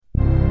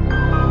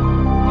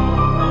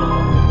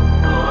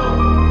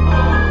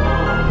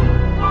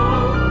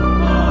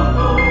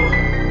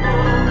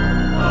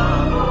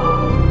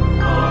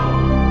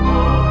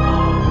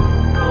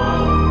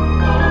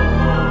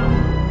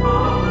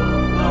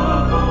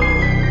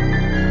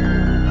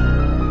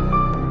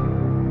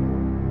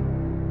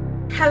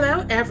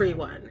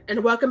everyone,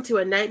 and welcome to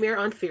A Nightmare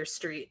on Fear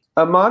Street,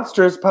 a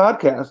monstrous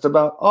podcast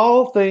about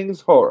all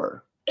things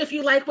horror. If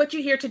you like what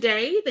you hear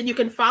today, then you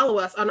can follow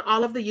us on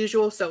all of the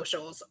usual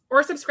socials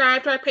or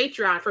subscribe to our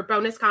Patreon for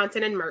bonus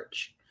content and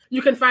merch.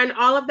 You can find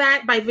all of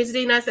that by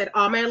visiting us at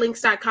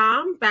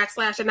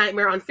allmylinks.com/A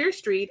Nightmare on Fear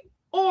Street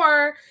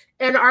or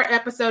in our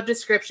episode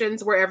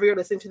descriptions wherever you're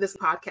listening to this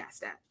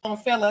podcast at. Oh,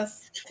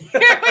 Phyllis.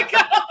 Here we go.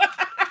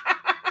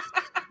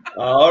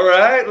 All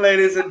right,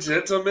 ladies and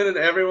gentlemen, and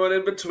everyone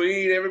in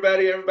between,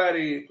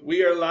 everybody,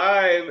 we are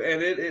live,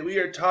 and we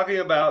are talking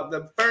about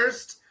the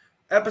first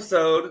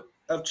episode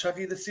of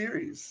Chucky the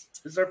series.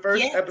 This is our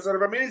first episode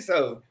of our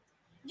Minisode.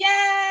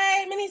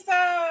 Yay,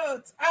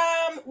 Minisodes!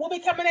 We'll be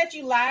coming at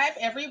you live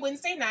every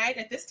Wednesday night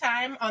at this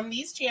time on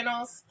these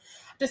channels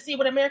to see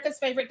what America's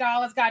favorite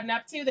doll has gotten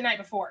up to the night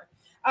before.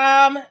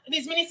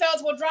 These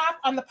Minisodes will drop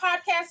on the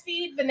podcast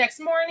feed the next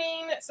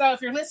morning. So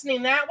if you're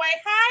listening that way,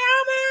 hi,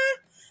 Alma!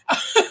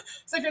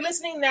 So if you're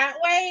listening that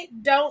way,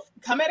 don't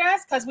come at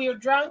us because we were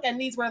drunk and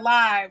these were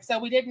live, so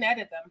we didn't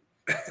edit them.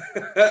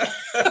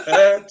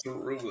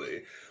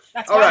 Truly.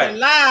 That's why we're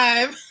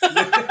live.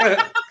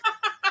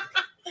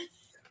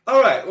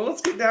 All right, well,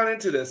 let's get down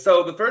into this.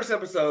 So the first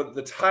episode,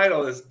 the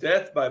title is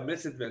Death by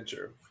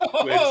Misadventure,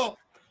 which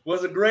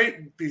was a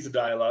great piece of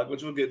dialogue,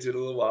 which we'll get to in a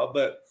little while.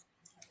 But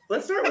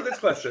let's start with this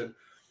question.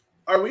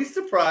 Are we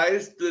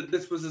surprised that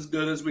this was as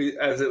good as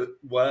it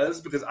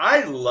was? Because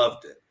I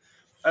loved it.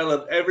 I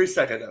loved every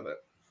second of it.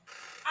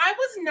 I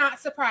was not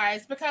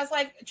surprised because,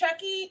 like,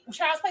 Chucky,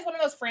 Child's Play is one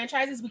of those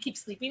franchises we keep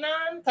sleeping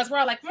on because we're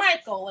all like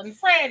Michael and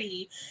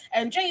Freddy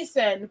and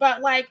Jason.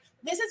 But, like,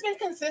 this has been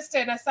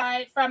consistent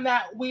aside from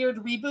that weird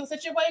reboot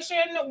situation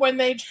when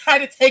they try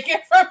to take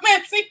it from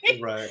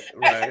Mitzi. Right.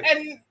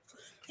 And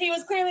he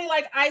was clearly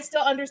like, I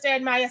still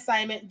understand my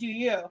assignment. Do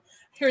you?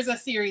 Here's a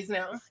series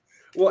now.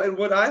 Well, and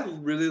what I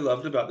really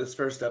loved about this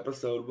first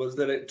episode was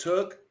that it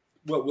took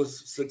what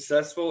was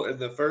successful in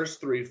the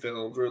first three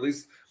films, or at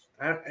least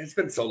it's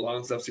been so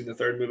long since I've seen the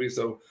third movie,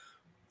 so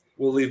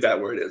we'll leave that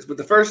where it is. But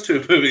the first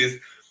two movies,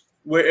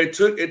 where it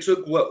took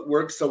what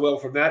worked so well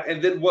from that,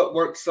 and then what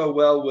worked so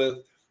well with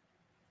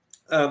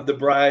The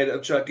Bride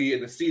of Chucky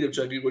and The Seed of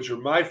Chucky, which are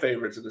my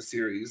favorites in the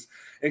series,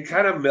 and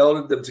kind of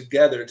melded them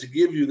together to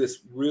give you this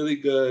really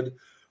good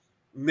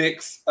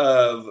mix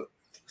of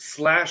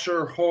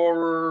slasher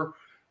horror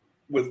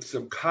with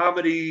some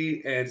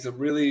comedy and some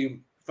really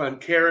fun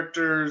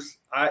characters.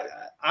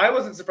 I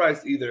wasn't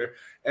surprised either,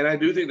 and I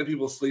do think that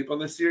people sleep on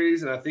this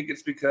series, and I think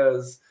it's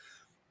because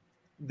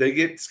they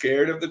get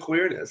scared of the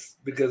queerness,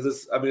 because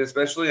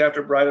especially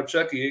after Bride of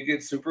Chucky, it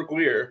gets super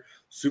queer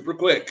super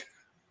quick,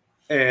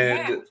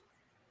 and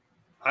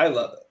I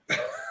love it.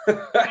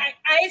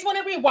 I just want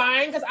to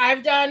rewind because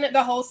I've done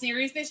the whole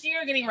series this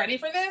year getting ready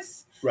for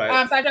this.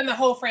 Right. So I've done the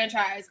whole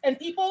franchise, and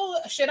people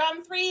shit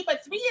on 3,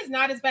 but 3 is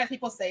not as bad as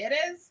people say it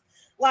is.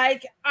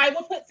 Like, I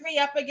would put 3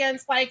 up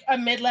against, like, a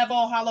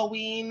mid-level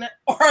Halloween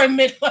or a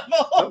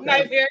mid-level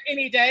Nightmare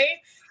any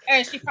day.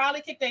 And she probably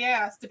kicked their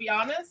ass, to be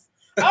honest.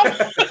 And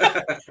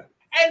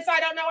so I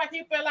don't know why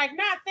people are like,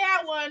 not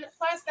that one.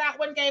 Plus, that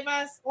one gave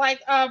us,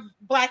 like, a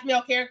black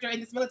male character in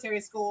this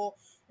military school,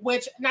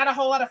 which not a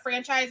whole lot of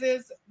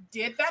franchises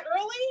did that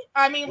early.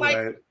 I mean,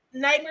 like,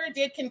 Nightmare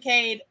did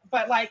Kincaid,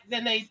 but, like,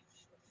 then they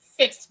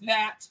fixed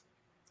that.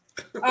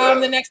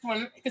 The next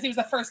one, because he was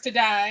the first to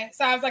die.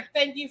 So I was like,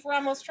 thank you for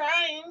almost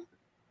trying.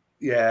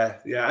 Yeah.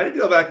 I need to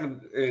go back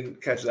and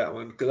catch that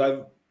one, because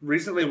I've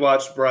recently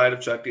watched Bride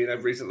of Chucky and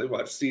I've recently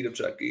watched Seed of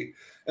Chucky.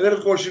 And then,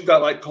 of course, you've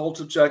got like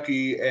Cult of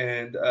Chucky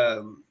and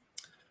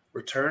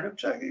Return of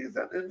Chucky. Is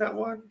that in that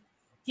one?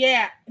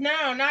 Yeah.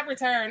 No, not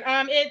Return.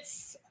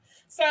 It's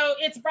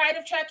Bride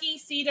of Chucky,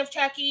 Seed of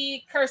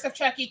Chucky, Curse of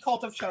Chucky,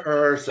 Cult of Chucky.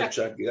 Curse of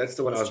Chucky. That's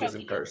the one I was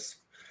missing. Curse.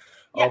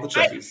 All the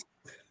Chuckies.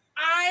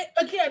 I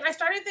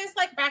started this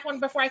like back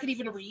before I could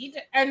even read.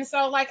 And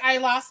so like I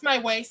lost my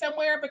way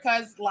somewhere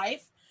because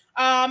life.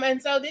 And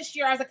so this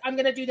year I was like, I'm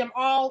going to do them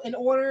all in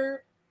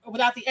order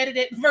without the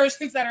edited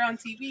versions that are on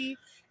TV.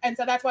 And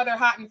so that's why they're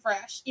hot and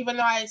fresh, even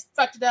though I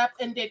fucked it up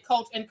and did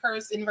Cult and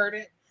Curse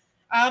inverted.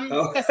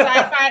 Because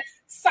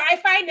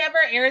sci-fi never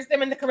airs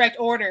them in the correct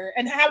order.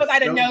 And how was I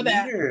to know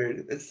that?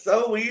 It's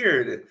so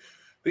weird.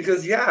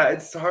 Because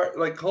it's hard.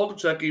 Like Cult of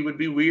Chucky would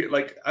be weird.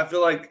 Like I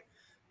feel like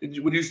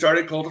when you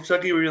started Cult of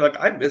Chucky, where you're like,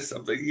 I missed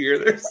something here.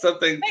 There's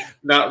something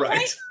not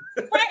right. Right.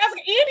 I was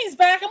like, Andy's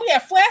back, and we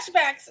have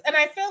flashbacks. And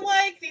I feel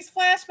like these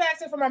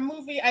flashbacks are from a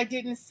movie I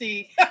didn't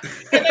see.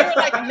 And they were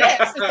like,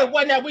 next is the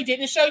one that we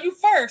didn't show you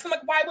first. I'm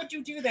like, why would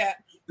you do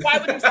that? Why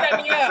would you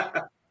set me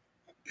up?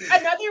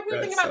 Another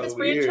weird thing about this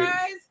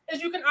franchise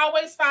is you can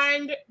always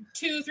find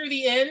 2 through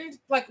the end,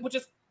 like, which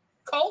is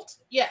Cult,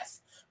 yes,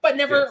 but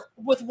never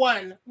with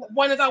 1.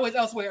 1 is always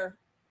elsewhere.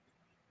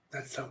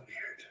 That's so weird.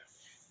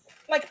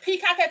 Like,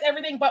 Peacock has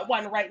everything but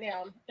 1 right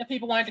now. If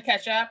people wanted to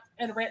catch up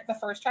and rent the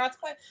first Child's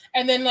Play,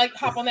 and then, like,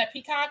 hop on that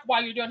Peacock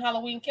while you're doing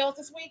Halloween Kills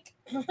this week.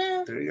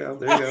 There you go.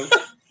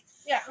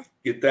 Yeah.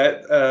 Get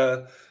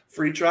that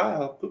free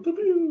trial. Boo, boo,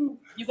 boo.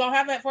 You're going to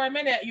have that for a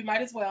minute. You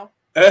might as well.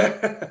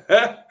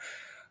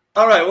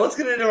 All right, well, let's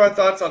get into our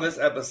thoughts on this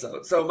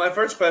episode. So my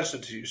first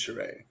question to you,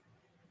 Sheree,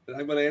 and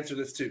I'm going to answer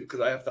this too because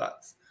I have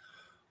thoughts.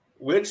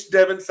 Which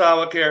Devon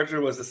Sawa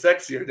character was the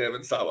sexier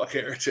Devon Sawa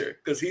character?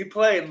 Because he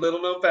played,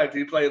 little known fact,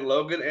 he played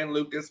Logan and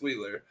Lucas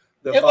Wheeler,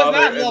 the father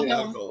and the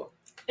uncle.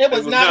 It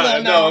was not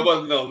well known. No, it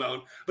wasn't well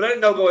known. But I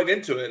didn't know going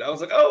into it. I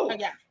was like,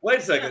 wait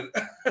a second.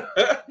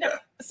 No.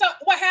 So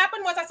what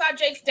happened was I saw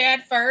Jake's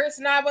dad first,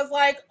 and I was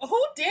like,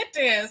 who did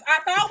this? I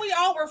thought we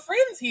all were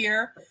friends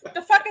here.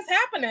 The fuck is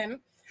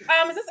happening?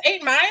 Is this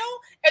 8 Mile?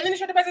 And then he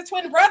showed up as a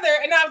twin brother,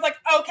 and I was like,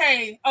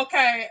 okay.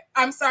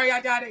 I'm sorry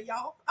I got it,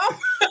 y'all.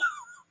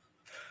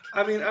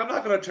 I mean, I'm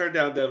not going to turn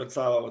down Devon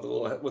Sawa with a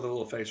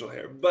little facial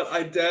hair, but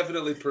I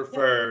definitely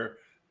prefer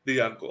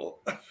the uncle.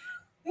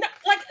 No,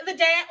 like the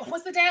dad.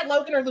 Was the dad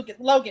Logan or Lucas?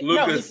 Logan.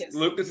 No, Lucas.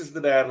 Lucas is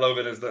the dad.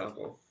 Logan is the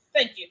uncle.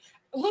 Thank you.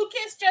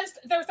 Lucas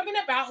there was something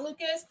about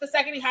Lucas the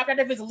second he hopped out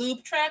of his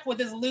lube truck with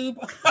his lube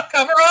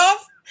cover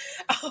off.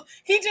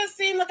 He just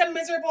seemed like a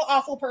miserable,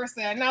 awful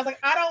person. And I was like,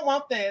 I don't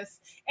want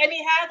this. And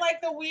he had like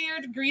the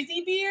weird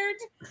greasy beard.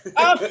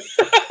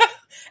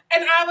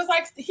 And I was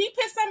like, he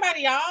pissed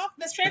somebody off.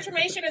 This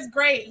transformation is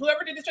great.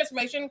 Whoever did this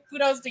transformation,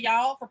 kudos to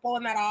y'all for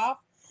pulling that off.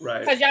 Right.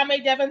 Because y'all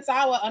made Devon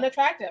Sawa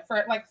unattractive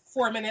for like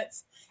 4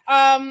 minutes.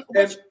 I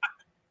just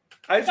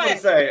want to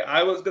say,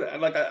 I was going to,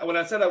 when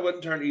I said I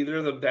wouldn't turn either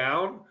of them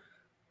down,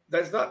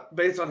 that's not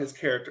based on his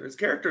character. His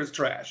character is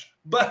trash.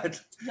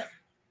 But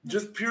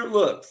just pure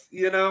looks,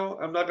 I'm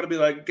not going to be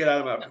like, get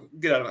out of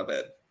my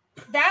bed.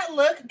 That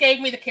look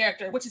gave me the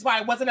character, which is why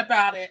I wasn't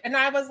about it. And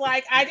I was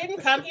like, I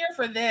didn't come here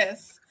for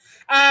this.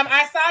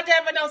 I saw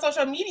Devon on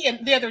social media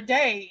the other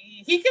day.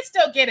 He could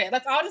still get it.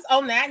 Let's all just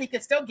own that. He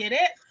could still get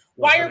it.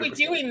 Why 100%. Are we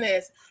doing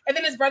this? And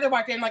then his brother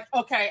walked in like,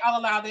 okay, I'll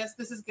allow this.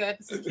 This is good.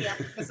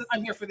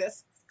 I'm here for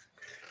this.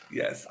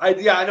 Yes. I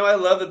know. I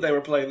love that they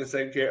were playing the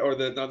same character, or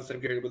not the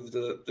same character, but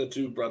the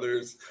two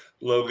brothers,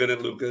 Logan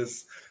and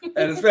Lucas.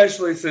 And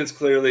especially since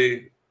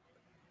clearly,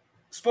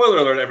 spoiler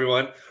alert,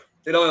 everyone,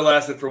 it only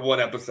lasted for 1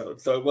 episode.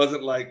 So it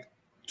wasn't like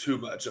too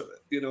much of it.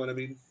 You know what I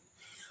mean?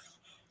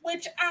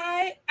 Which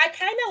I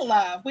kind of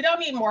love. We don't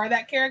need more of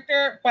that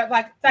character, but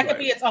like that could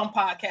be its own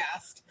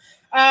podcast.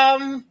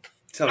 I'm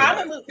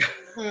gonna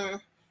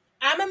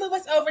move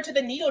us over to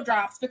the needle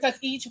drops because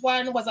each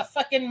one was a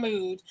fucking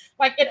mood.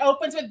 Like it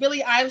opens with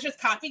Billie Eilish's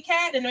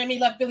Copycat and made me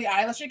love Billie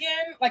Eilish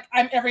again. Like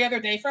I'm every other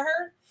day for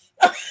her.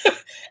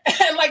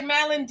 And like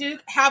Madeline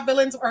Duke, How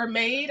Villains Are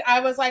Made. I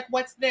was like,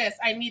 what's this?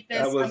 I need this.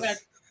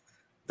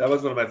 That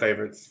was one of my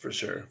favorites for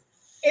sure.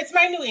 It's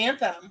my new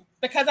anthem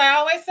because I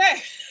always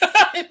say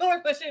people are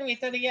pushing me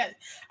to the end.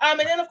 And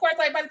then of course,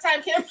 like by the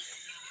time Kim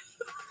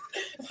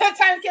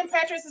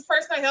Petras'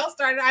 personal hell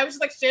started, I was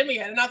just like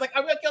shimmying and I was like,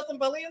 I'm gonna kill some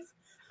bullies.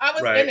 I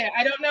was in it.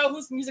 I don't know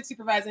who's music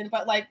supervising,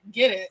 but like,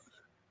 get it.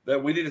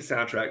 That we need a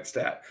soundtrack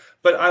stat.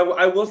 But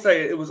I will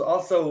say it was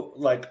also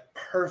like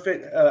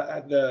perfect.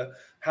 The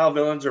How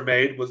Villains Are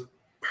Made was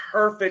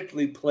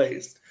perfectly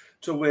placed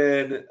to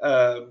when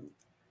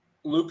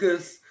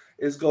Lucas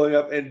is going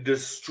up and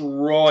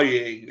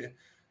destroying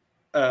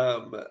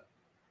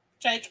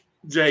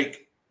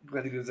Jake.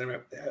 I think his name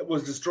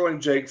was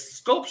destroying Jake's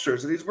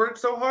sculptures that he's worked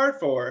so hard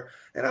for.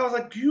 And I was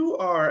like, you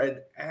are an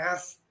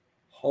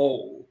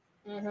asshole.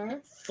 Mm-hmm.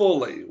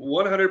 Fully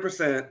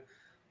 100%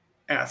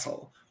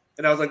 asshole.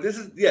 And I was like, this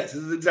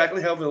is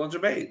exactly how villains are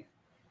made.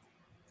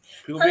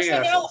 People being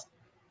assholes.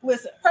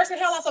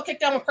 Personal hell also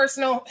kicked down when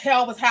personal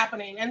hell was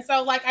happening. And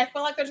so like I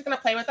feel like they're just gonna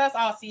play with us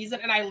all season,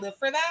 and I live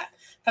for that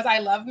because I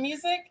love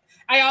music.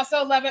 I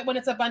also love it when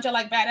it's a bunch of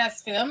like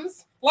badass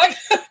films. Like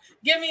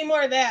give me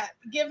more of that.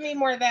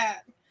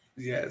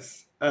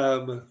 Yes.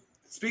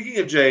 Speaking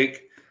of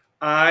Jake,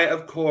 I,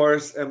 of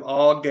course, am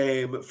all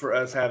game for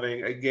us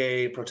having a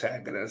gay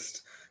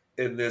protagonist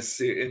in this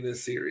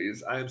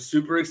series. I'm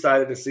super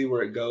excited to see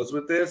where it goes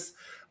with this.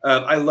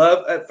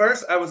 At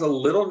first, I was a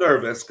little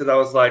nervous because I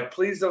was like,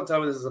 please don't tell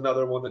me this is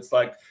another one that's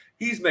like,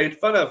 he's made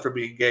fun of for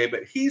being gay,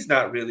 but he's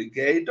not really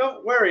gay.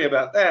 Don't worry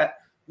about that.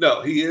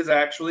 No, he is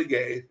actually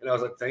gay. And I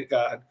was like, thank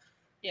God.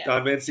 Yeah.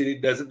 Don Mancini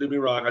doesn't do me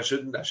wrong. I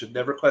should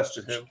never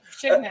question him.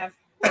 Shouldn't have.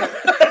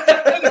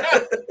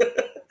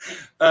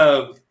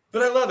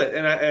 But I love it,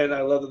 and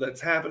I love that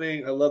that's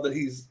happening. I love that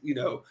he's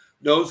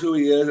knows who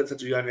he is at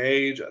such a young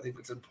age. I think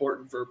it's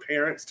important for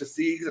parents to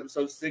see, because I'm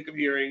so sick of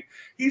hearing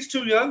he's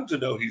too young to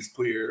know he's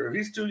queer, or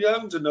he's too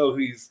young to know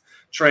he's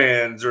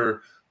trans,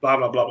 or blah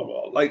blah blah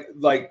blah blah.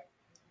 Like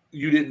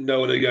you didn't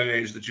know at a young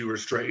age that you were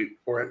straight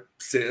or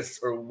cis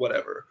or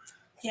whatever.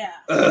 Yeah.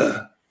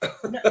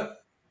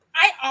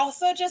 I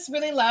also just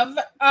really love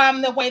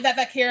the way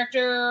that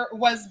character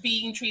was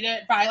being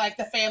treated by like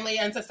the family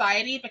and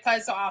society,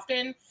 because so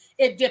often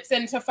it dips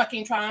into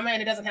fucking trauma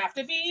and it doesn't have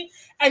to be.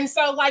 And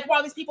so like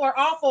while these people are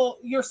awful,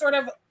 you're sort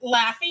of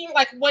laughing.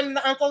 Like when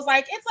the uncle's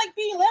like, it's like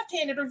being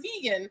left-handed or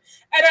vegan.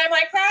 And I'm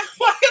like,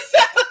 why is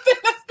that the thing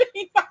that's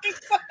being fucking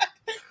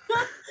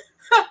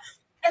said?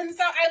 And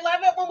so I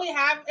love it when we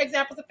have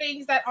examples of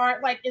things that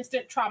aren't like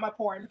instant trauma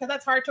porn, because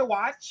that's hard to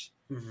watch.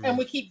 Mm-hmm. And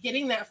we keep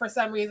getting that for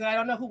some reason. I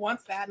don't know who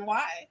wants that and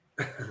why.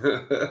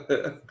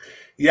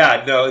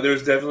 Yeah, no,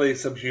 there's definitely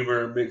some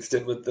humor mixed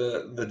in with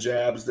the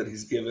jabs that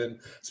he's given,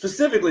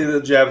 specifically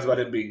the jabs about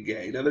him being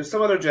gay. Now, there's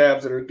some other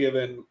jabs that are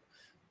given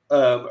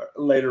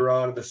later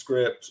on in the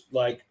script,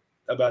 like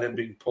about him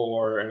being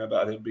poor and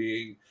about him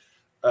being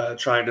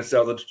trying to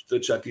sell the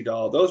Chucky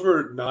doll. Those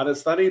were not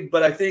as funny,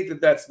 but I think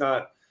that's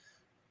not,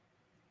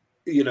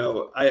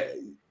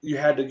 you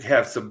had to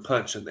have some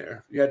punch in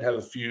there. You had to have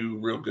a few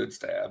real good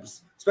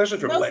stabs, especially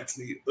from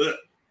Lexi. Ugh.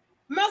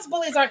 Most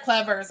bullies aren't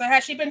clever. So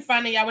had she been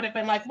funny, I would have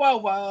been like,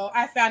 whoa,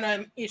 I found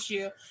an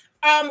issue.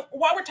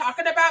 While we're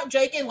talking about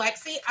Jake and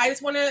Lexi, I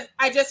just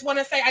want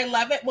to say I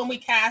love it when we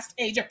cast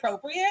age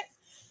appropriate,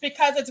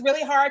 because it's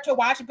really hard to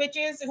watch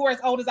bitches who are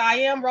as old as I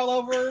am roll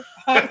over,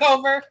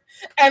 hungover,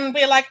 and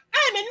be like,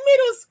 I'm in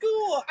middle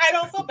school. I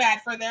don't feel bad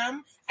for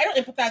them. I don't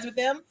empathize with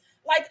them.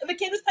 Like the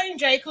kid who's playing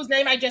Jake, whose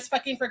name I just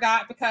fucking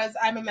forgot because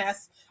I'm a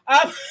mess.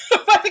 But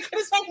the kid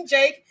who's playing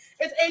Jake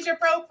is age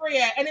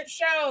appropriate, and it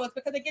shows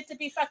because they get to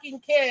be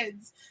fucking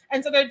kids,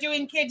 and so they're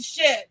doing kid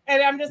shit.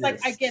 And I'm just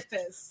like, I get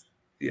this.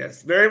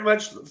 Yes, very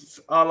much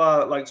a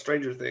la like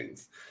Stranger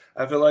Things.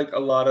 I feel like a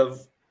lot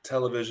of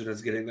television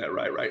is getting that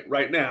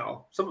right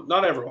now.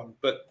 Not everyone,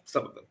 but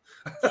some of them.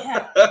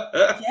 Yeah.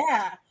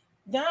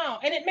 No,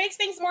 and it makes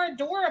things more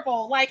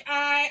adorable. Like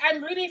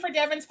I'm rooting for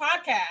Devin's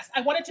podcast. I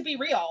want it to be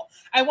real.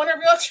 I want a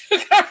real true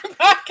crime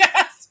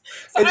podcast.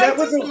 So that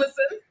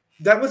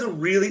was a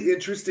really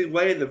interesting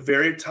way in the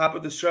very top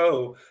of the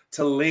show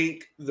to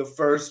link the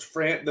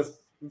the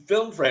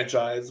film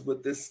franchise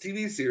with this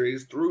TV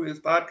series through his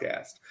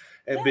podcast,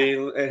 and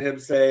him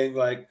saying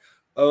like,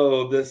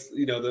 oh, this,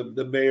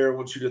 the mayor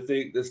wants you to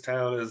think this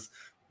town is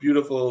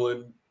beautiful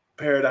and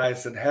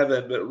paradise and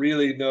heaven, but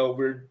really, no,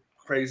 we're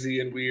crazy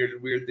and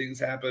weird things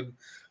happen.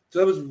 So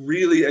that was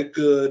really a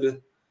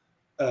good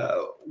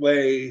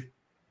way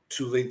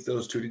to link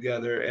those two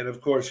together. And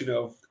of course,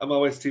 I'm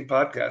always team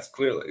podcast,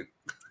 clearly.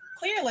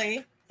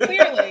 I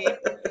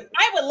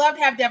would love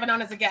to have Devin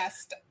on as a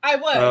guest. I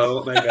would.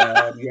 Oh my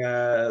God,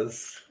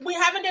 yes. We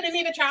haven't done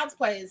any of the Child's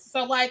Plays,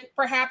 so like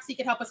perhaps he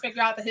could help us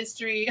figure out the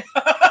history.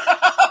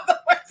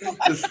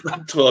 This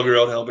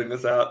 12-year-old helping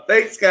us out.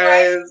 Thanks,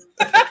 guys.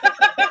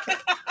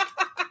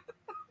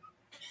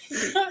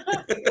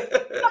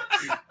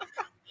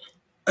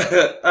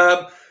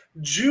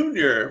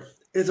 Junior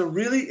is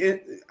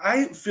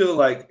I feel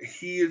like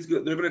he is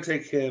good. They're going to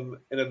take him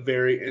in a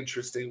very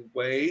interesting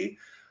way.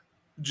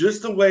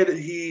 Just the way that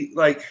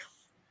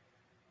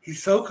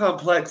he's so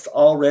complex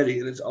already,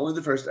 and it's only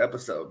the first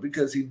episode,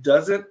 because he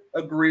doesn't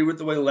agree with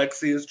the way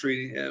Lexi is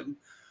treating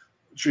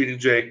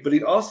Jake, but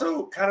he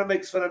also kind of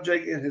makes fun of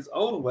Jake in his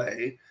own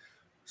way,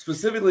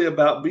 specifically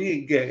about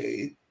being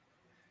gay.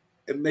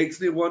 It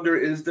makes me wonder,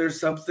 is there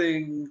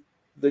something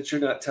that you're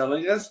not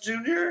telling us,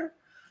 Junior?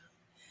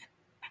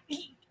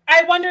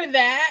 I wonder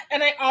that,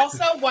 and I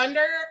also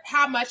wonder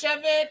how much of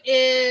it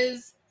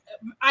is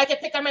I can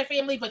pick on my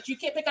family, but you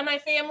can't pick on my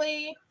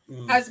family,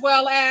 as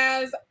well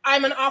as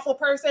I'm an awful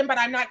person, but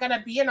I'm not going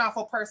to be an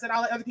awful person.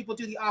 I'll let other people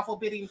do the awful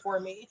bidding for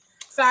me.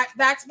 So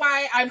that's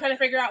why I'm trying to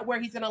figure out where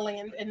he's going to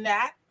land in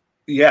that.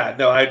 Yeah,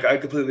 no, I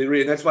completely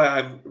agree. And that's why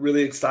I'm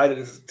really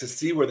excited to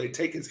see where they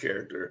take his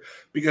character.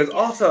 Because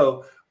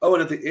also,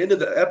 and at the end of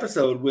the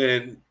episode,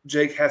 when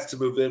Jake has to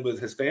move in with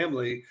his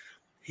family,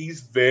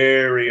 he's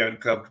very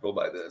uncomfortable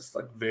by this,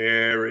 like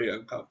very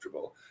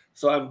uncomfortable.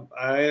 So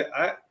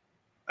I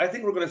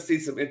think we're going to see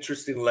some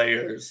interesting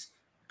layers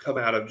come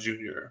out of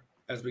Junior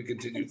as we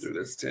continue through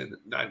this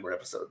 9 more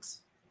episodes.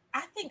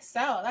 I think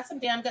so. That's some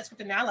damn good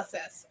script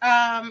analysis.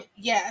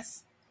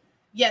 Yes.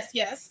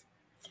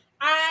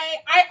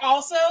 I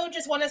also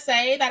just want to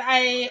say that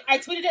I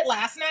tweeted it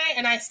last night,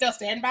 and I still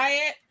stand by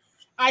it.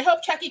 I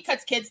hope Chucky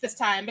cuts kids this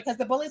time, because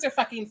the bullies are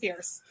fucking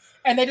fierce,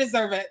 and they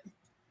deserve it.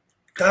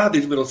 God,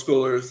 these middle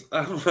schoolers.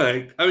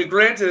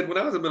 Granted, when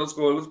I was in middle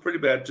school, it was pretty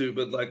bad too,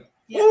 but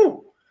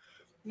woo!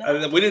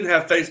 No. We didn't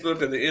have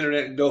Facebook and the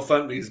internet and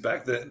GoFundMe's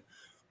back then.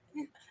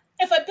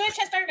 If a bitch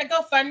had started to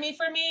GoFundMe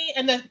for me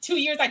in the 2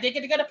 years I did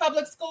get to go to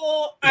public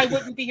school, I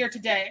wouldn't be here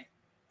today.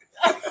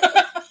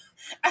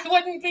 I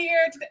wouldn't be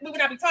here today. We would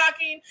not be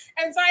talking.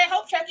 And so I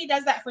hope Chucky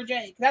does that for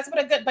Jake. That's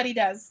what a good buddy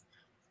does.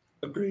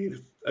 Agreed.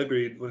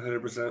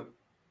 100%.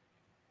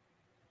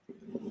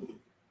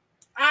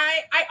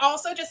 I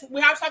also we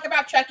have to talk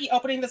about Chucky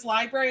opening this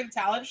library, the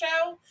talent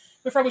show,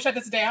 before we shut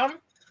this down.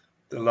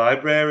 The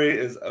library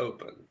is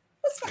open.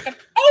 It's fucking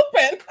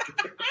open.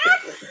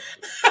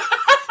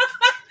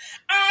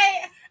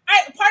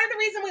 Part of the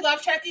reason we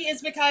love Chucky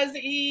is because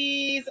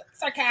he's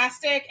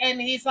sarcastic and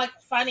he's like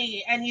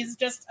funny, and he's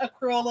just a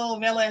cruel little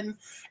villain.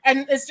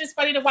 And it's just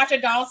funny to watch a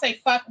doll say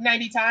fuck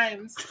 90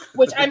 times,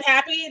 which I'm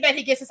happy that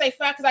he gets to say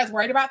fuck, because I was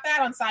worried about that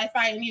on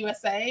Sci-Fi and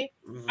USA.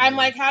 Mm-hmm. I'm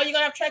like, how are you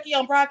going to have Chucky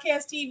on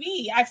broadcast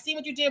TV? I've seen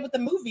what you did with the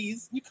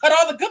movies. You cut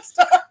all the good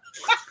stuff.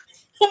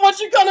 What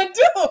you going to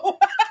do?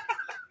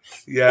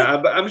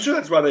 Yeah, I'm sure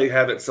that's why they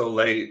have it so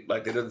late.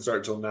 Like, it doesn't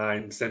start till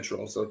 9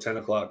 Central, so 10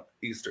 o'clock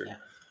Eastern. Yeah.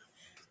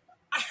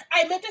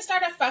 I meant to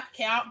start a fuck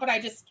count, but I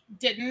just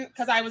didn't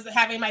because I was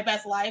having my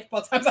best life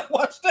both times I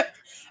watched it.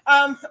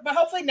 But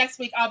hopefully next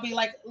week I'll be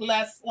like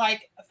less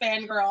like a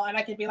fangirl and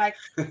I can be like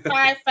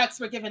 5 fucks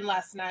were given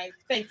last night.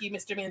 Thank you,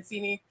 Mr.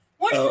 Mancini.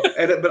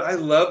 But I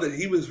love that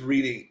he was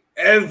reading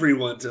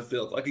everyone to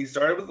filth. Like, he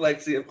started with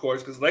Lexi, of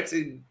course, because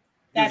Lexi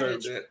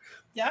deserved it.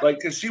 Yeah. Like,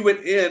 because she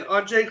went in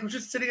on Jake, who's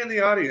just sitting in the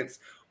audience,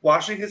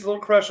 watching his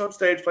little crush on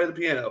stage play the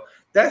piano.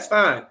 That's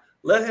fine.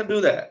 Let him do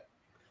that.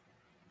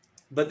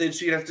 But then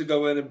she has to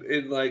go in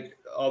and like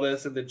all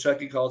this, and then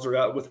Chucky calls her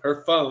out with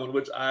her phone,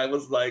 which I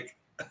was like,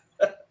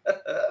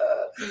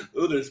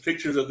 oh, there's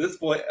pictures of this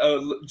boy,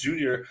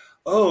 Junior.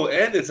 Oh,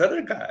 and this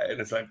other guy.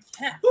 And it's like,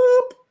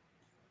 boop.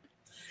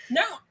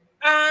 No.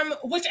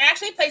 Which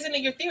actually plays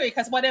into your theory,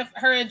 because what if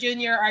her and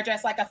Junior are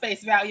just like a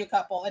face value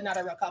couple and not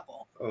a real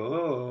couple?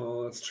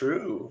 Oh, that's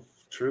true.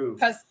 True.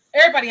 Because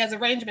everybody has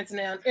arrangements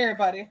now.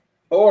 Everybody.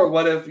 Or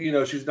what if,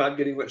 she's not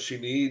getting what she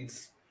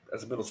needs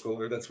as a middle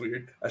schooler? That's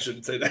weird. I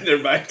shouldn't say that.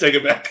 Never mind. Take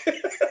it back.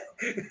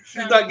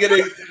 She's not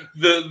getting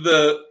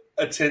the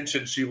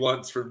attention she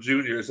wants from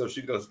Junior, so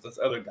she goes to this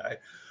other guy.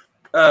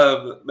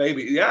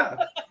 Maybe, yeah.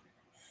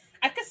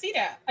 I could see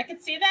that.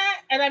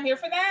 And I'm here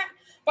for that.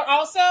 But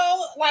also,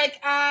 like,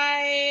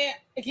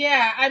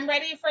 I'm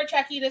ready for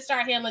Chucky to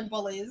start handling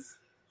bullies.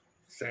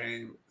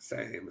 Same.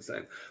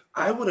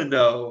 I want to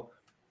know,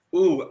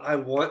 I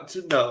want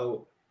to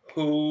know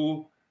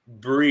who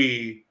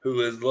Bree, who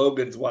is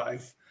Logan's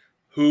wife,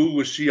 who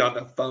was she on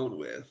the phone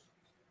with?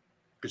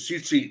 Because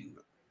she's cheating.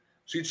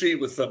 She cheated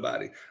with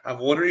somebody. I'm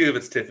wondering if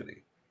it's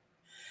Tiffany.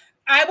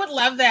 I would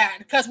love that,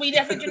 because we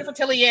definitely Jennifer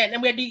Tilly in,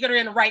 and we had to get her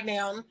in right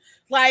now.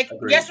 Like,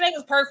 Agreed. Yesterday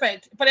was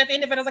perfect, but at the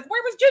end of it, I was like,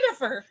 where was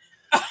Jennifer?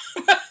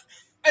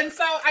 And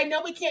so I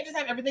know we can't just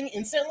have everything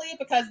instantly,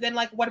 because then,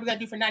 like, what are we going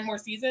to do for 9 more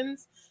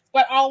seasons?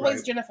 But always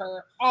right.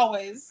 Jennifer,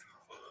 always.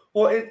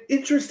 Well, an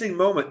interesting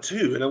moment,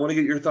 too, and I want to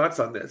get your thoughts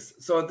on this.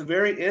 So at the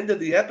very end of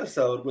the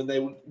episode, when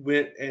they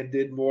went and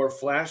did more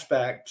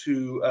flashback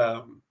to,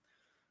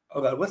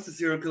 what's the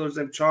serial killer's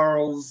name?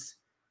 Charles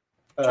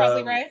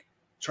Lee Wright.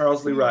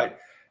 Charles Lee Wright.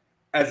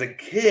 As a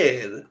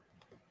kid,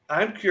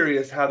 I'm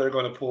curious how they're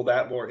going to pull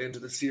that more into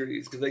the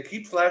series, because they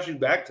keep flashing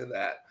back to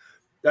that.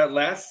 That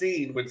last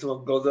scene when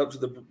someone goes up to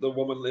the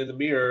woman in the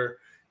mirror,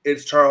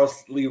 it's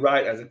Charles Lee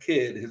Wright as a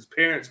kid. His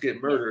parents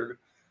get murdered,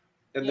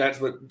 and that's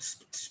what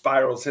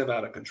spirals him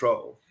out of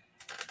control.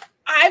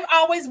 I've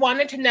always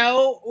wanted to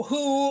know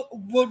who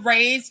would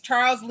raise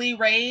Charles Lee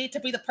Ray to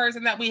be the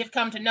person that we have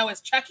come to know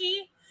as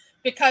Chucky,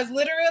 because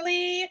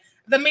literally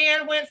the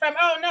man went from,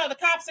 oh no, the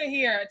cops are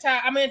here, to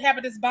I'm going to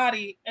inhabit this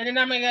body, and then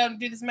I'm going to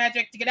do this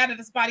magic to get out of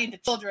this body into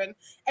children.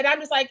 And I'm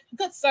just like,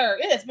 good sir,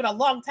 it has been a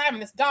long time in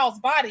this doll's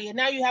body, and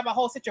now you have a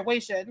whole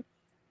situation.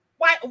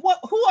 Why? What?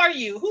 Who are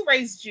you? Who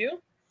raised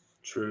you?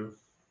 True.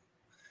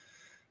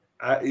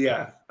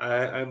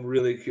 I'm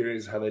really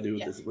curious how they do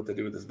with this, what they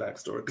do with this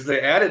backstory, because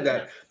they added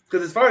that.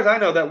 Because as far as I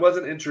know, that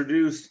wasn't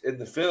introduced in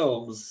the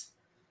films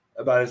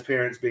about his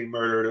parents being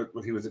murdered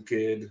when he was a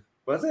kid,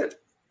 was it?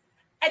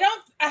 I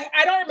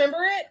don't remember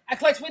it.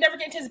 Like, we never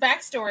get into his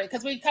backstory,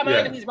 because we come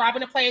in and he's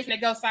robbing a place and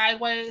it goes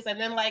sideways, and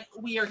then like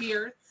we are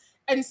here.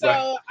 And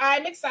so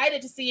I'm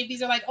excited to see if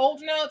these are like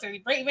old notes or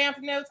great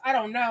vamp notes. I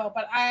don't know,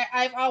 but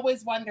I've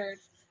always wondered.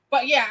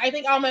 But yeah, I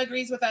think Alma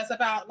agrees with us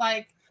about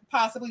like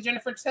possibly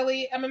Jennifer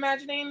Tilly, I'm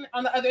imagining,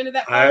 on the other end of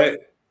that phone. I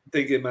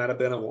think it might have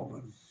been a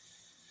woman.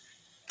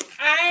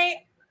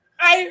 I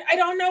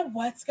don't know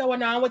what's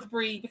going on with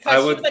Bree,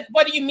 because she was like,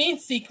 what do you mean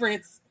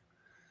secrets?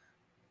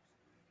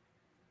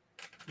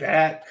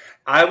 That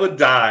I would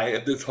die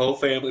if this whole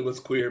family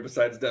was queer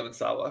besides Devin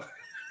Sawa.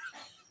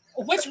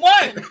 Which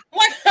one?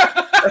 What?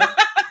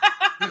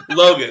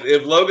 Logan.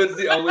 If Logan's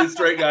the only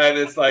straight guy, and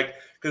it's like,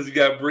 because you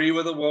got Bree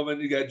with a woman,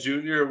 you got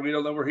Junior, we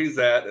don't know where he's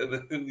at,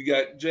 and then you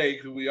got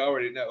Jake, who we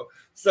already know.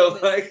 So,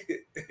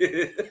 like,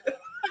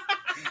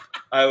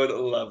 I would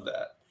love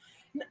that.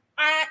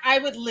 I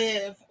would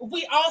live.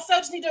 We also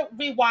just need to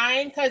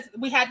rewind, because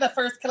we had the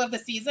first kill of the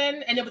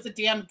season, and it was a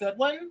damn good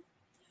one.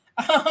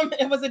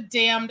 It was a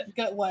damned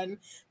good one,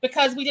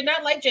 because we did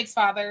not like Jake's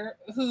father,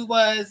 who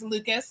was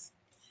Lucas,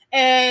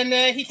 and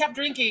he kept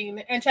drinking,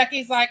 and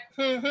Chucky's like,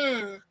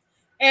 and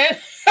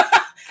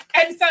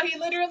and so he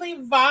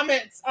literally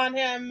vomits on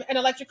him and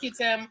electrocutes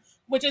him,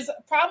 which is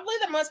probably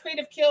the most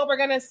creative kill we're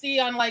gonna see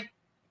on like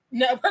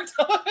network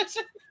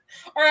television,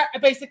 or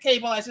basic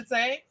cable, I should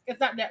say. It's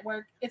not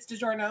network; it's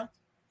DiGiorno.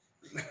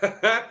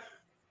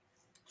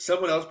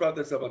 Someone else brought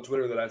this up on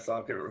Twitter that I saw.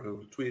 I can't remember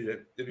who tweeted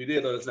it. If you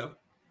did, let us know.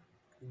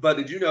 But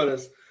did you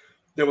notice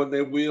that when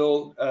they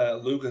wheeled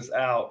Lucas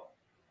out,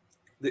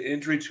 the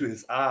injury to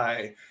his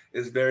eye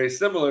is very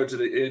similar to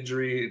the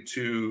injury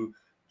to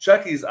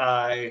Chucky's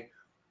eye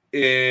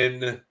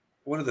in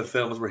one of the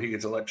films where he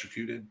gets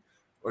electrocuted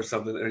or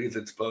something, or he gets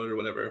exploded or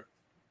whatever.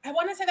 I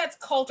want to say that's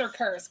Cult or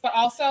Curse, but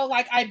also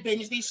like I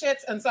binge these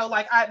shits, and so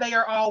like they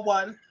are all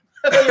one.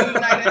 They are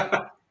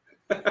united.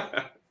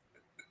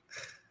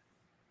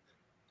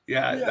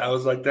 Yeah, I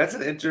was like, that's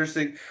an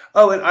interesting.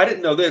 Oh, and I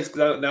didn't know this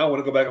because now I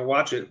want to go back and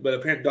watch it. But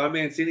apparently, Don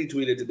Mancini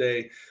tweeted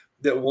today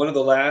that one of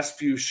the last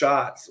few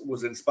shots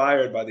was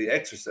inspired by The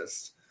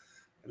Exorcist,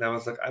 and I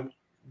was like, I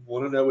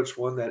want to know which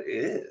one that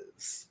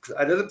is.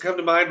 It doesn't come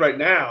to mind right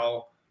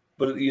now,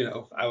 but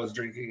I was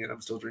drinking and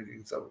I'm still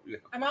drinking, so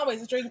I'm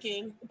always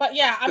drinking, but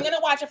yeah, I'm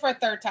gonna watch it for a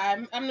third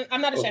time. I'm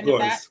not ashamed of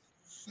that.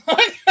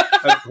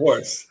 Of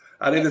course.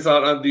 I think it's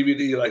on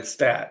DVD like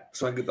stat,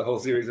 so I can get the whole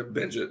series and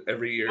binge it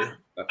every year.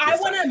 I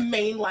want to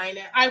mainline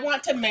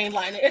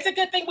it. It's a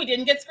good thing we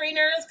didn't get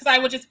screeners because I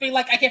would just be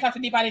like, I can't talk to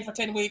anybody for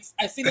 10 weeks.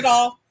 I've seen it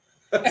all.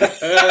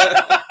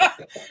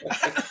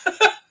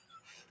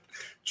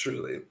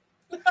 Truly.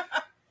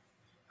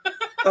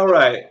 All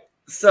right.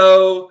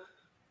 So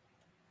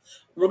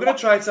we're going to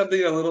try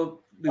something a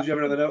little. Did you have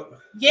another note?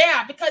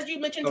 Yeah, because you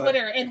mentioned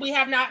Twitter, and we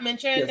have not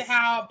mentioned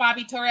how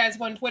Bobby Torres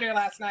won Twitter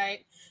last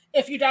night.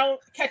 If you don't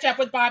catch up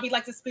with Bobby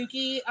Likes a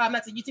Spooky,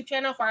 that's a YouTube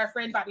channel for our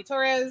friend Bobby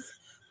Torres,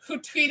 who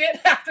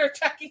tweeted after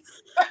Chucky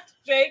slapped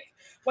Jake,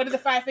 what did the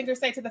 5 fingers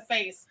say to the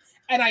face?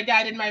 And I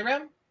died in my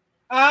room.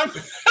 Because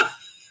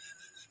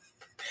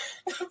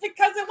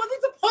it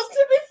wasn't supposed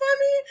to be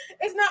funny.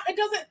 It's not.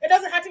 It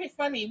doesn't have to be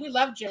funny. We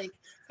love Jake.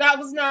 That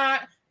was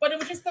not. But it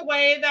was just the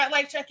way that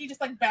like Chucky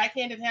just like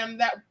backhanded him.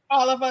 That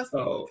all of us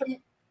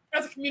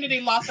as a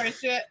community lost our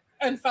shit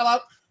and fell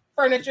out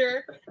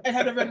furniture and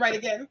had to run right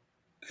again.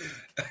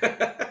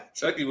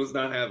 Chucky was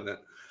not having it.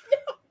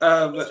 He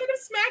should have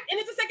smacked, and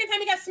it's the second time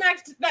he got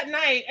smacked that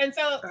night, and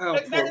so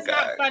that is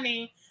not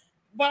funny.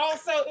 But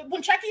also,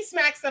 when Chucky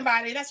smacks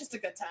somebody, that's just a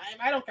good time.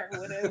 I don't care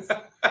who it is.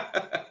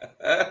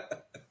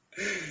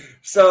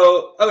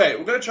 So, okay,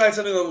 we're going to try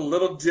something a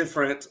little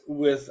different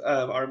with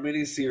our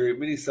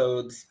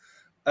minisodes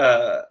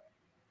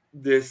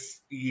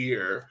this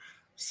year.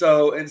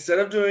 So, instead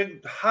of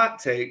doing hot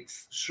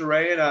takes,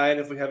 Sheree and I, and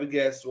if we have a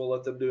guest, we'll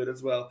let them do it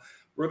as well.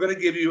 We're going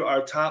to give you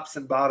our tops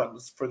and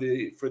bottoms for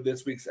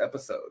this week's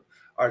episode.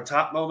 Our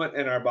top moment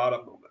and our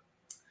bottom moment.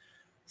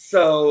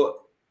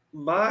 So,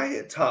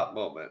 my top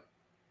moment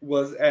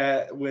was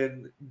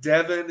when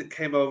Devin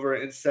came over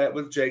and sat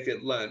with Jake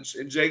at lunch,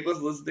 and Jake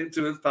was listening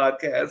to his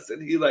podcast,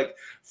 and he like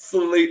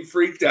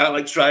freaked out,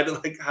 like tried to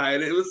like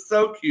hide it. It was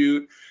so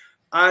cute.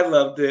 I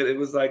loved it. It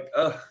was like,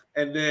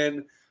 and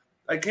then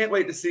I can't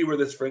wait to see where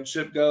this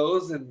friendship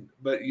goes.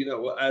 But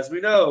as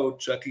we know,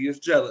 Chucky is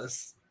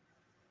jealous,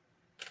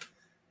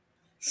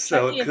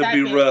 so Chucky it could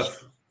be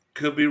rough.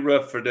 Could be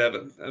rough for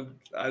Devin.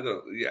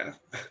 Yeah.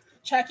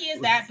 Chucky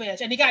is that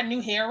bitch, and he got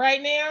new hair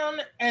right now,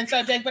 and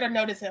so Jake better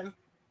notice him.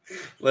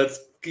 Let's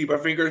keep our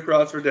fingers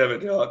crossed for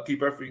Devin, y'all.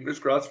 Keep our fingers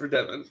crossed for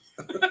Devin.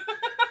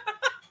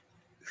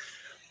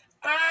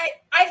 I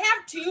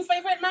have 2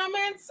 favorite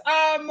moments.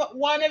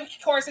 One, of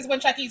course, is when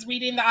Chucky's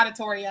reading the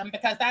auditorium,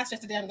 because that's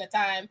just a damn good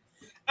time.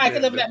 I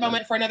could live in that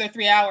moment for another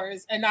 3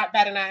 hours and not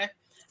bat an eye.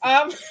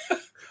 I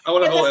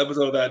want a whole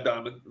episode of that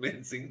Diamond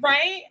scene.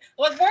 Right?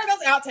 Like, where are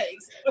those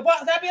outtakes? Will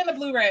that be on the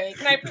Blu-ray?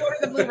 Can I pre-order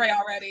the Blu-ray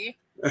already?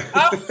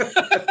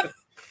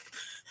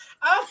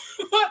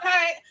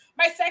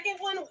 My second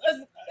one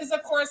is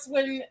of course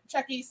when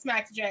Chucky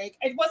smacked Jake.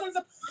 It wasn't.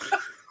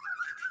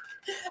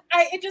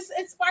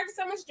 It sparked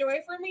so much joy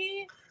for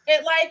me.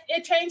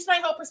 It changed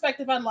my whole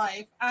perspective on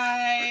life.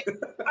 I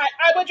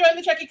would join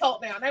the Chucky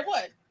cult now. I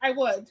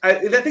would.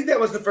 I think that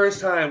was the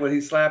first time when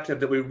he slapped him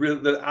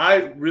that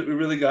I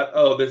really got.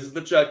 Oh, this is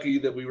the Chucky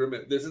that we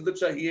remember. This is the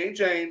Chucky. He ain't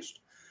changed.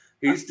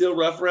 He's still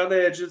rough around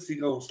the edges. He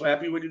gonna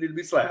slap you when you need to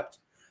be slapped.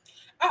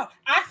 Oh,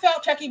 I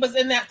felt Chucky was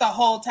in that the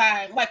whole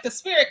time. Like the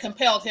spirit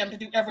compelled him to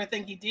do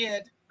everything he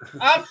did.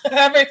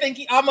 Everything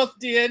he almost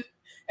did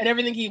and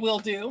everything he will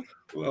do.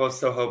 Well, I was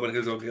so hoping he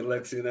was going to get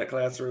Lexi in that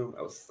classroom.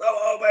 I was so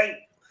hoping.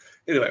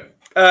 Anyway.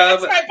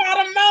 That's my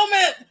bottom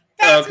moment.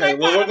 That's my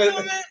bottom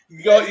moment.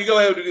 You go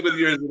ahead with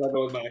yours and I'll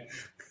go with mine.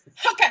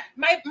 Okay.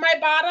 My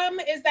bottom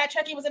is that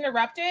Chucky was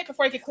interrupted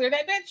before he could clear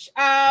that bitch.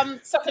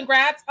 So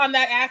congrats on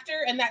that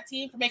actor and that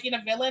team for making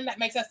a villain that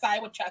makes us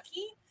side with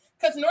Chucky.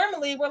 Because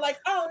normally we're like,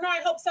 oh no,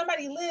 I hope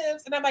somebody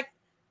lives. And I'm like,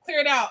 clear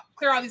it out.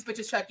 Clear all these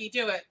bitches, Chucky.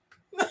 Do it.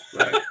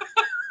 Right.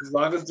 As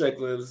long as Jake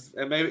lives.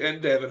 And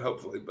Devin,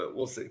 hopefully, but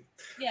we'll see.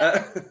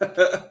 Yeah.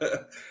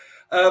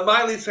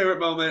 My least favorite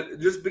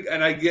moment,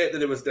 and I get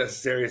that it was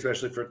necessary,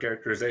 especially for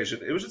characterization.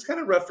 It was just kind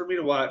of rough for me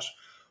to watch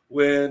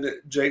when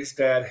Jake's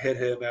dad hit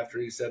him after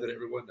he said that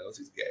everyone knows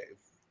he's gay.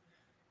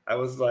 I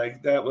was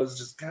like, that was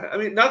just kind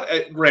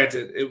of,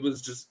 granted, it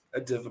was just a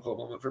difficult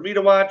moment for me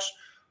to watch,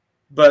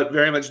 but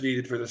very much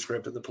needed for the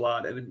script and the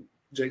plot. And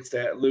Jake's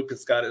dad,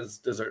 Lucas, got his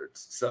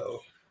desserts.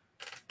 So,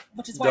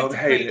 which is why it's a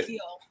great kill.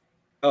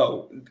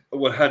 Oh,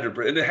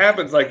 100%. And it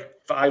happens like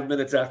 5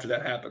 minutes after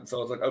that happened. So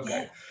I was like,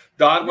 okay,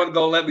 Don wasn't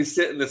going to let me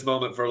sit in this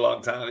moment for a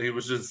long time. He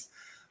was just,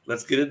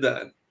 let's get it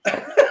done.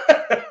 And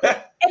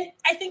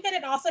I think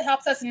that it also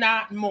helps us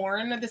not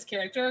mourn this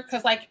character,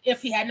 because like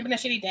if he hadn't been a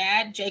shitty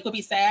dad, Jake would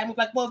be sad. We'd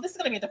be like, well, this is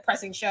going to be a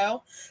depressing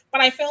show.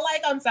 But I feel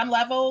like on some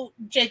level,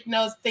 Jake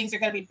knows things are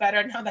going to be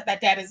better now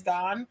that dad is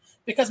gone.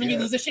 Because when you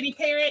lose a shitty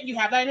parent, you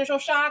have that initial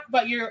shock,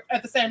 but you're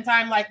at the same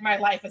time like, my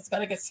life is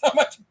going to get so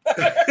much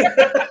better.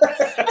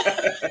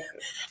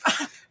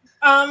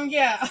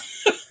 Yeah.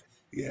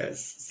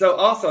 Yes. So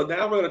also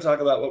now we're going to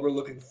talk about what we're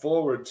looking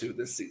forward to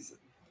this season.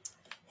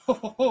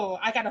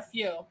 I got a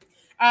few.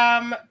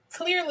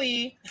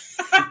 Clearly,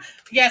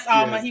 yes,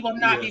 Alma, he will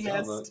not be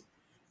missed.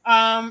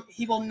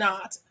 He will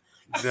not.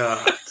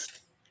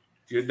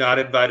 You're not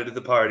invited to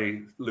the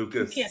party,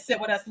 Lucas. You can't sit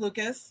with us,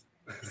 Lucas.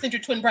 Send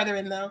your twin brother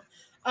in, though.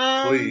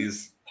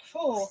 Please.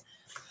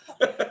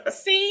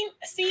 Seeing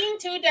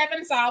two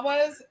Devon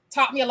Sawas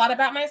taught me a lot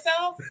about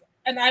myself,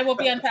 and I will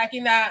be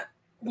unpacking that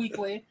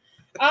weekly.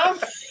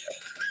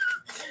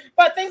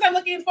 But things I'm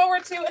looking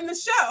forward to in the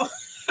show.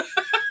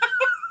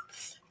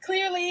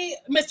 Clearly,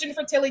 Miss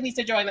Jennifer Tilly needs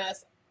to join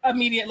us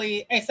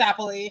immediately,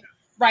 ASAPly,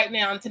 right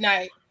now and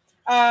tonight.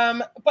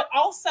 But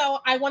also,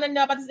 I want to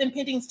know about this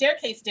impending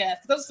staircase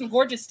death. Those are some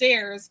gorgeous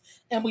stairs,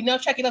 and we know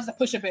Chucky loves to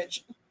push a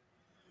bitch.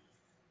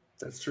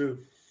 That's true.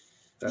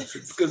 That's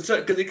because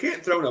he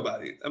can't throw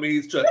nobody. I mean,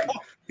 he's Chucky.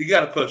 You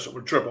got to push him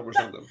or trip him or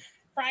something.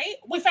 Right?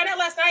 We found out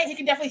last night he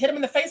can definitely hit him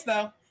in the face,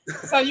 though.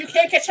 So you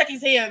can't catch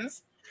Chucky's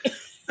hands.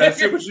 That's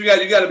true, but you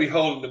got to be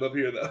holding him up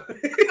here, though.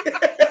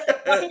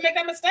 People make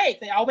that mistake.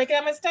 They all make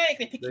that mistake.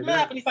 They pick him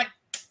up, and he's like...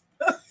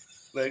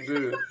 They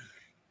do.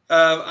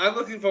 I'm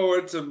looking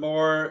forward to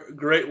more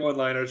great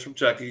one-liners from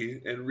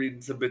Chucky and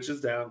reading some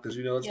bitches down, because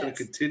you know it's going to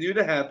continue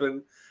to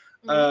happen.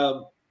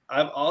 Mm-hmm.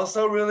 I'm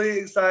also really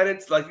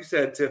excited, like you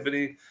said,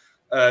 Tiffany,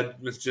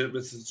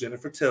 Mrs.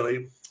 Jennifer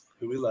Tilly,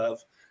 who we love.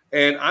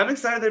 And I'm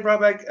excited they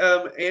brought back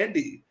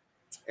Andy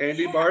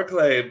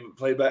Barclay,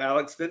 played by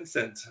Alex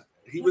Vincent.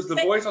 He was the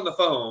voice on the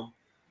phone,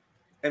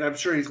 and I'm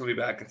sure he's going to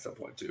be back at some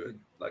point too.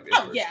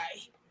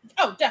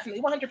 Oh,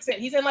 definitely, 100%.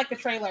 He's in like the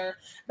trailer.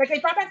 Like they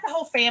brought back the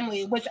whole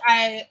family, which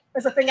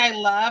is a thing I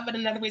love, and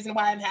another reason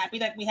why I'm happy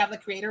that we have the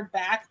creator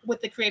back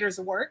with the creator's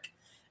work,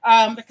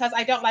 because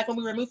I don't like when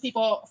we remove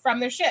people from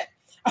their shit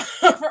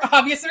for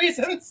obvious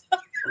reasons.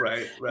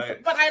 Right.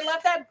 But I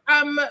love that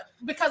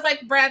because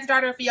like Brad's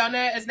daughter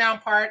Fiona is now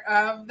part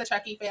of the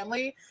Chucky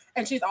family,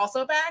 and she's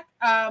also back.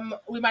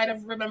 We might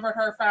have remembered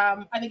her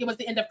from, I think it was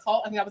the end of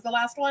Cult. I think that was the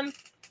last one.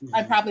 Mm-hmm.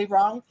 I'm probably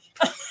wrong,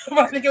 but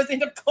I think it was the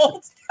end of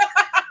Cult.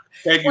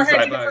 Thank you,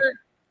 Sci-Fi.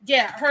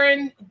 Her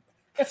and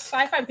if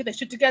Sci-Fi would get their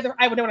shit together,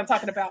 I would know what I'm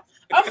talking about.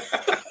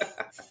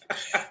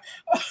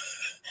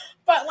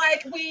 But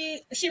like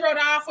she rode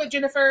off with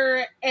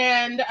Jennifer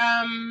and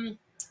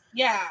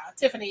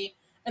Tiffany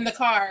in the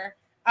car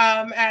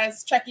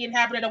as Chucky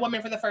inhabited a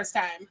woman for the first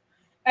time.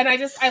 And I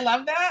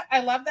love that.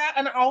 I love that.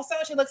 And also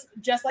she looks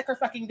just like her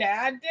fucking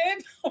dad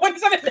did when he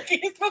started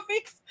making these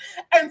movies.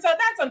 And so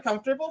that's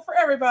uncomfortable for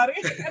everybody.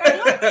 And I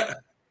love it.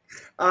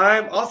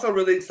 I'm also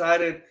really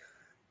excited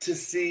to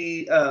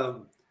see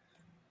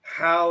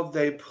how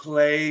they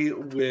play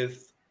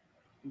with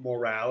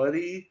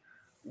morality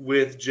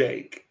with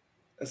Jake,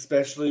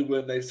 especially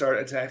when they start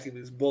attacking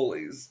these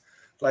bullies.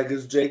 Like,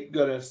 is Jake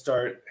gonna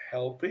start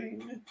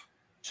helping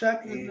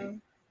Chucky? Mm-hmm.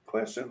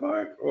 Question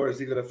mark? Or is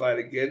he gonna fight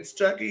against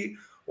Chucky?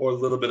 Or a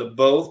little bit of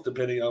both,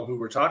 depending on who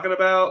we're talking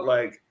about.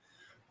 Like,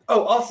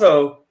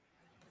 also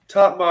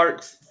top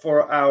marks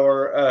for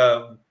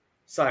our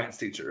science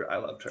teacher. I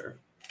loved her.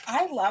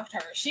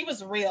 She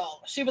was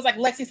real. She was like,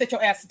 Lexi, sit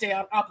your ass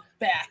down. I'll be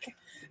back.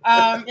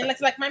 And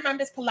Lexi's like, my mom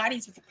does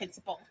Pilates with the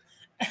principal.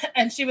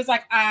 And she was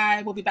like,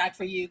 I will be back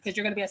for you because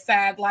you're going to be a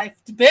sad life,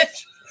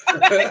 bitch.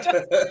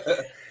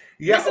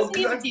 This is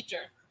me as a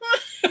teacher.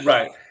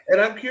 Right.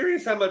 And I'm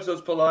curious how much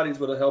those Pilates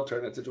would have helped her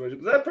in that situation.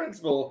 Because that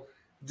principal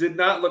did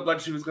not look like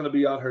she was going to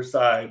be on her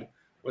side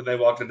when they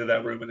walked into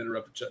that room and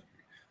interrupted Chucky.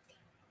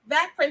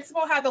 That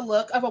principal had the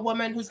look of a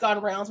woman who's gone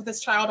rounds with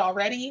this child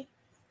already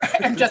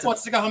and just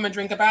wants to go home and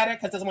drink about it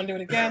because doesn't want to do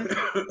it again.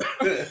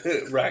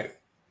 Right.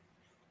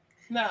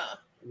 No.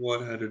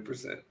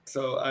 100%.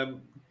 So I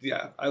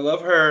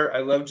love her. I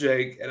love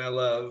Jake, and I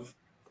love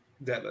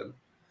Devin.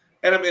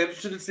 And I'm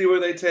interested to see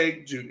where they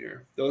take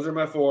Junior. Those are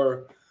my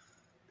four.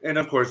 And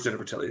of course,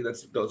 Jennifer Tilly.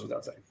 That goes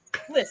without saying.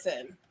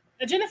 Listen,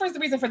 Jennifer's the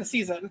reason for the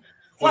season.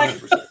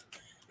 100%.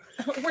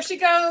 Where she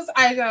goes,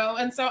 I go.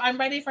 And so I'm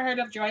ready for her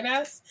to join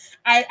us.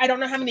 I don't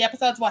know how many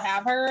episodes we'll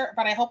have her,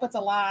 but I hope it's a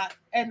lot.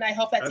 And I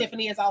hope that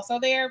Tiffany is also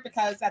there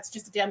because that's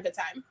just a damn good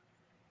time.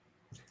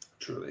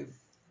 Truly.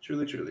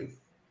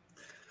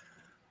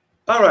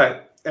 All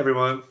right,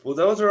 everyone. Well,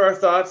 those are our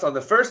thoughts on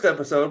the first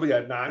episode. We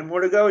got 9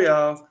 more to go,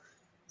 y'all.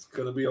 It's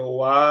going to be a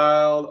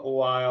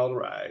wild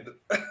ride.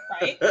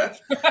 Right?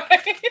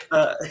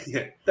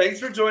 Thanks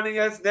for joining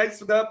us.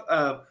 Next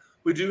up,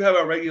 we do have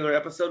a regular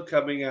episode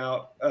coming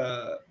out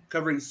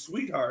covering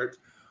Sweetheart,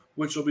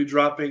 which will be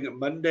dropping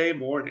Monday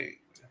morning.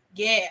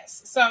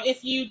 Yes. So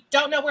if you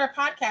don't know where a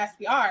podcast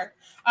we are,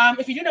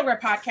 if you do know where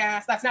a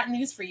podcast, that's not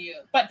news for you.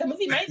 But the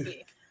movie might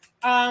be.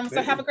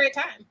 So have a great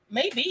time.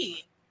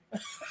 Maybe.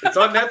 It's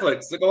on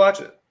Netflix, so go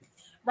watch it.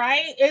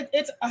 right?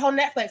 It's a whole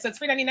Netflix, so it's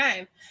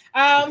 $3.99.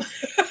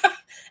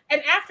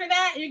 And after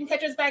that, you can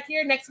catch us back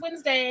here next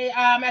Wednesday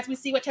as we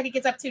see what Chucky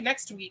gets up to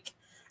next week.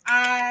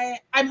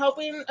 I'm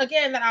hoping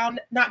again that I'll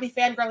not be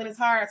fangirling as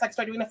hard as I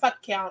start doing a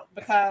fuck count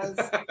because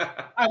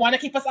I want to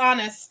keep us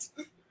honest.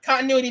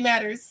 Continuity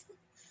matters.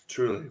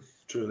 Truly.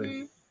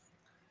 Mm-hmm.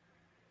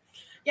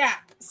 Yeah,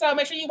 so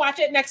make sure you watch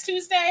it next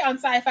Tuesday on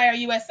Sci-Fi or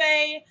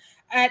USA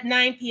at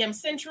 9 p.m.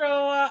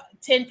 Central,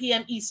 10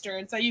 p.m.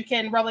 Eastern, so you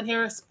can roll in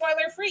here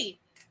spoiler-free.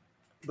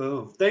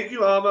 Boom. Thank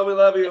you, Alma. We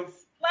love you.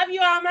 Love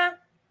you, Alma.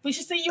 We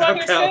should see you on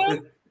here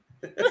soon.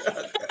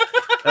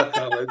 I'll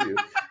count with you.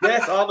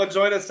 Yes, Alma,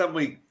 join us some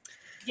week.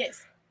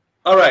 Yes.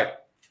 All right.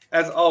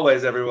 As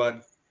always,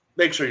 everyone,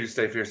 make sure you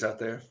stay fierce out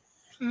there.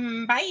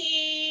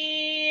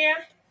 Bye.